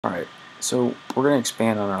Alright, so we're going to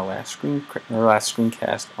expand on our last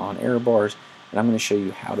screencast on error bars, and I'm going to show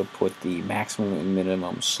you how to put the maximum and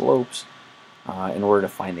minimum slopes in order to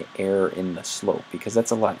find the error in the slope, because that's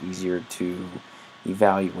a lot easier to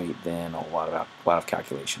evaluate than a lot of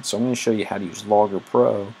calculations. So I'm going to show you how to use Logger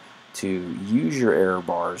Pro to use your error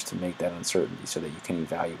bars to make that uncertainty so that you can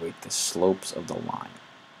evaluate the slopes of the line,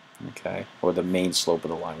 okay, or the main slope of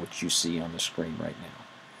the line, which you see on the screen right now.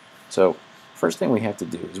 So first thing we have to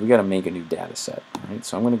do is we got to make a new data set. Right?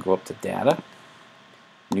 So I'm going to go up to Data,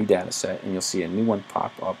 New Data Set, and you'll see a new one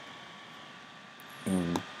pop up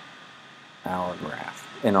in our graph,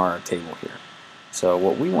 in our table here. So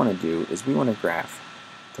what we want to do is we want to graph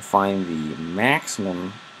to find the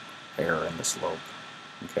maximum error in the slope.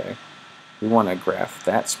 Okay, we want to graph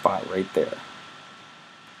that spot right there.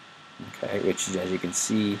 Okay, which, as you can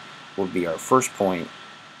see, will be our first point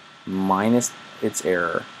minus its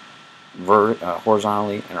error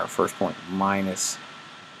horizontally, and our first point minus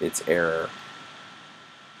its error,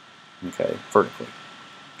 okay, vertically.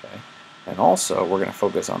 Okay, and also we're going to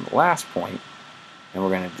focus on the last point, and we're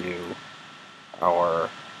going to do our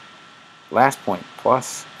last point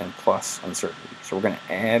plus and plus uncertainty. So we're going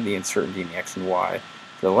to add the uncertainty in the x and y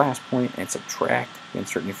to the last point and subtract the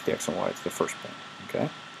uncertainty for the x and y to the first point. Okay,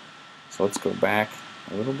 so let's go back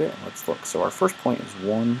a little bit and let's look. So our first point is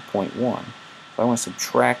 1.1. I want to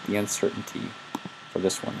subtract the uncertainty for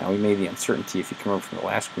this one. Now we made the uncertainty, if you come over from the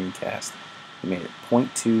last screencast, we made it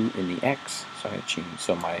 0.2 in the x, so I'm going to change,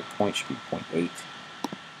 so my point should be 0.8.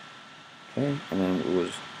 Okay, and then it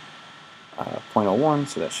was 0.01,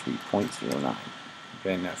 so that should be 0.09.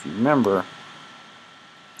 Okay, now if you remember,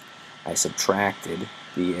 I subtracted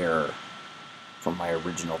the error from my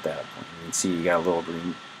original data point. You can see you got a little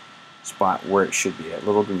green spot where it should be. That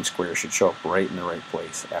little green square should show up right in the right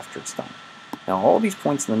place after it's done. Now all these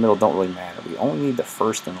points in the middle don't really matter. We only need the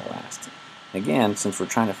first and the last. And again, since we're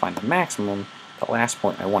trying to find the maximum, the last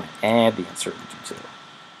point I want to add the uncertainty to.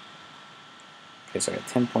 Okay, so I got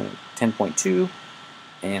 10.2,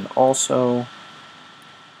 and also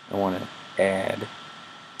I want to add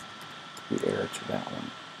the error to that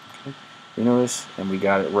one. Okay, you notice, and we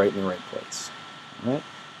got it right in the right place. All right.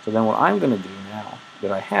 So then what I'm going to do now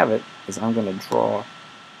that I have it is I'm going to draw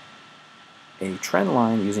a trend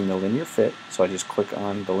line using the linear fit. So I just click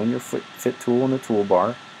on the linear fit tool in the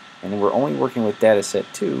toolbar, and then we're only working with data set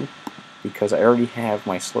 2 because I already have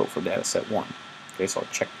my slope for data set 1. Okay, so I'll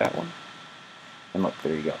check that one, and look,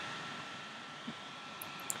 there you go.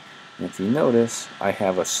 And if you notice, I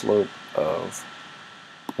have a slope of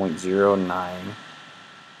 0.0979.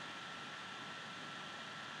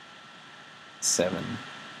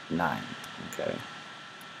 Okay,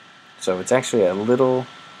 so it's actually a little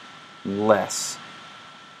less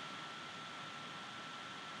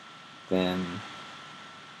than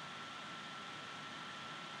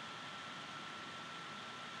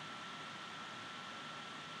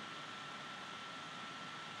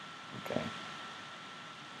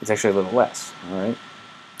it's actually a little less. Alright,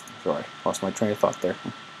 sorry, lost my train of thought there.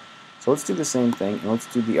 So let's do the same thing, and let's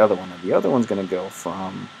do the other one. Now the other one's going to go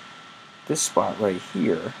from this spot right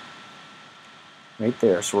here, right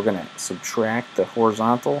there. So we're going to subtract the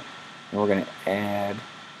horizontal, and we're going to add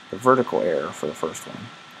the vertical error for the first one.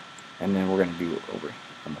 And then we're going to do over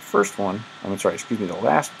on the first one, I'm sorry, excuse me, the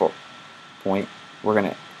last point, we're going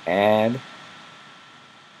to add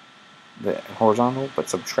the horizontal but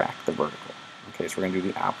subtract the vertical. Okay, so we're going to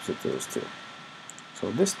do the opposite to those two.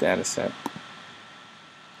 So this data set,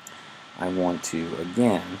 I want to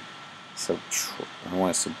again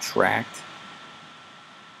subtract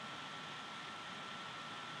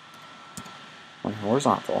my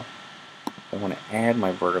horizontal. I want to add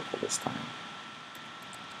my vertical this time.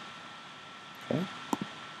 Okay.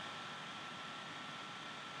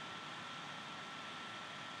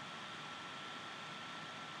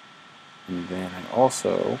 And then I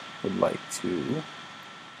also would like to,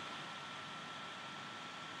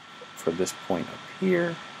 for this point up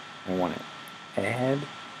here, I want to add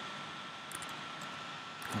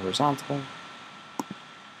horizontal,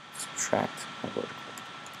 subtract my vertical.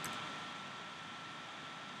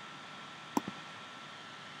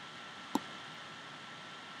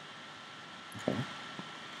 Okay.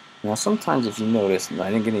 Now sometimes if you notice, and I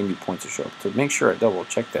didn't get any new points to show up, to make sure I double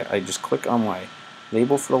check that, I just click on my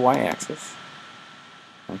label for the y-axis.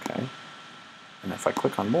 Okay. And if I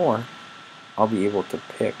click on more, I'll be able to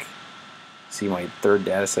pick, see my third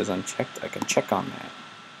data says unchecked, I can check on that.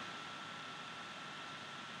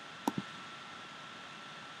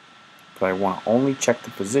 But I want to only check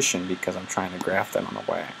the position because I'm trying to graph that on the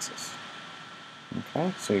y-axis.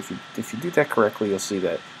 Okay, so if you do that correctly, you'll see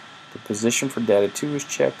that The position for data 2 is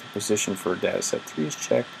checked, the position for data set 3 is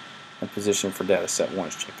checked, and position for data set 1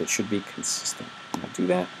 is checked. It should be consistent. When I do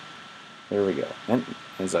that, there we go. And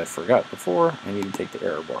as I forgot before, I need to take the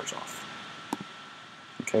error bars off.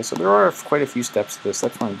 Okay, so there are quite a few steps to this.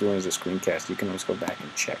 That's what I'm doing as a screencast. You can always go back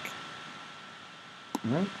and check.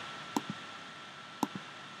 Alright?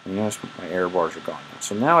 And notice my error bars are gone now.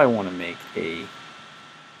 So now I want to make a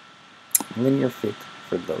linear fit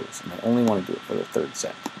for those, and I only want to do it for the third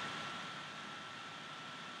set.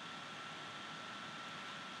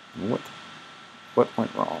 And what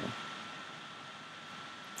went wrong?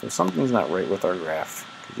 So something's not right with our graph,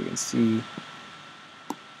 because you can see.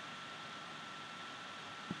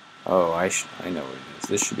 Oh, I know what it is.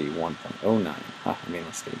 This should be 1.09. I made a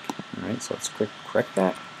mistake. All right, so let's correct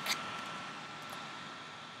that.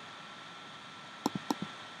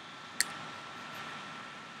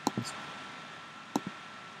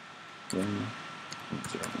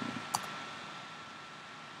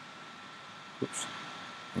 Oops.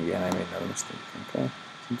 Again, I made another mistake. Okay.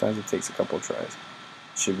 Sometimes it takes a couple of tries.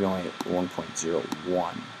 It should be only at 1.01.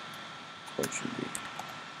 What it should be.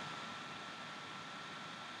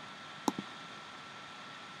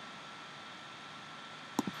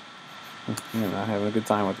 You're not having a good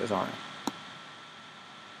time with this, aren't you?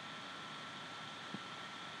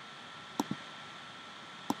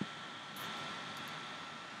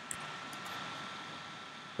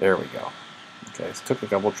 There we go. Okay, it took a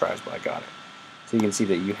couple tries, but I got it. So you can see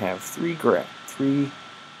that you have three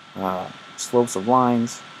slopes of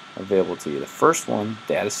lines available to you. The first one,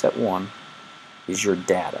 data set 1, is your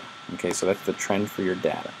data. Okay, so that's the trend for your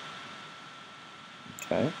data.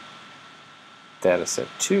 Okay. Data set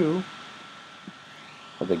 2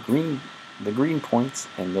 are the green points,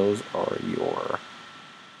 and those are your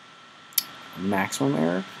maximum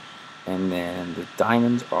error, and then the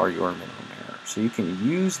diamonds are your minimum error. So you can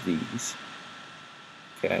use these,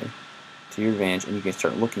 okay, to your advantage, and you can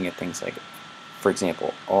start looking at things like, for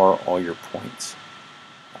example, are all your points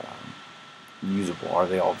usable? Are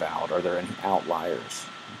they all valid? Are there any outliers?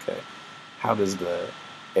 Okay, how does the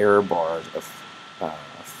error bars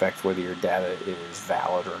affect whether your data is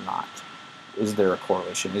valid or not? Is there a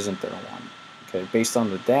correlation? Isn't there one? Okay, based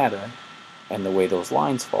on the data and the way those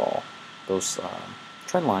lines fall, those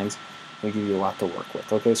trend lines, they give you a lot to work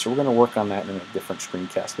with. Okay, so we're going to work on that in a different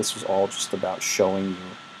screencast. This was all just about showing you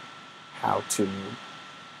how to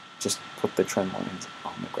just put the trend lines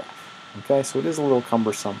on the graph. Okay, so it is a little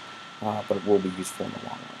cumbersome, but it will be useful in the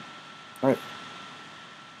long run. All right.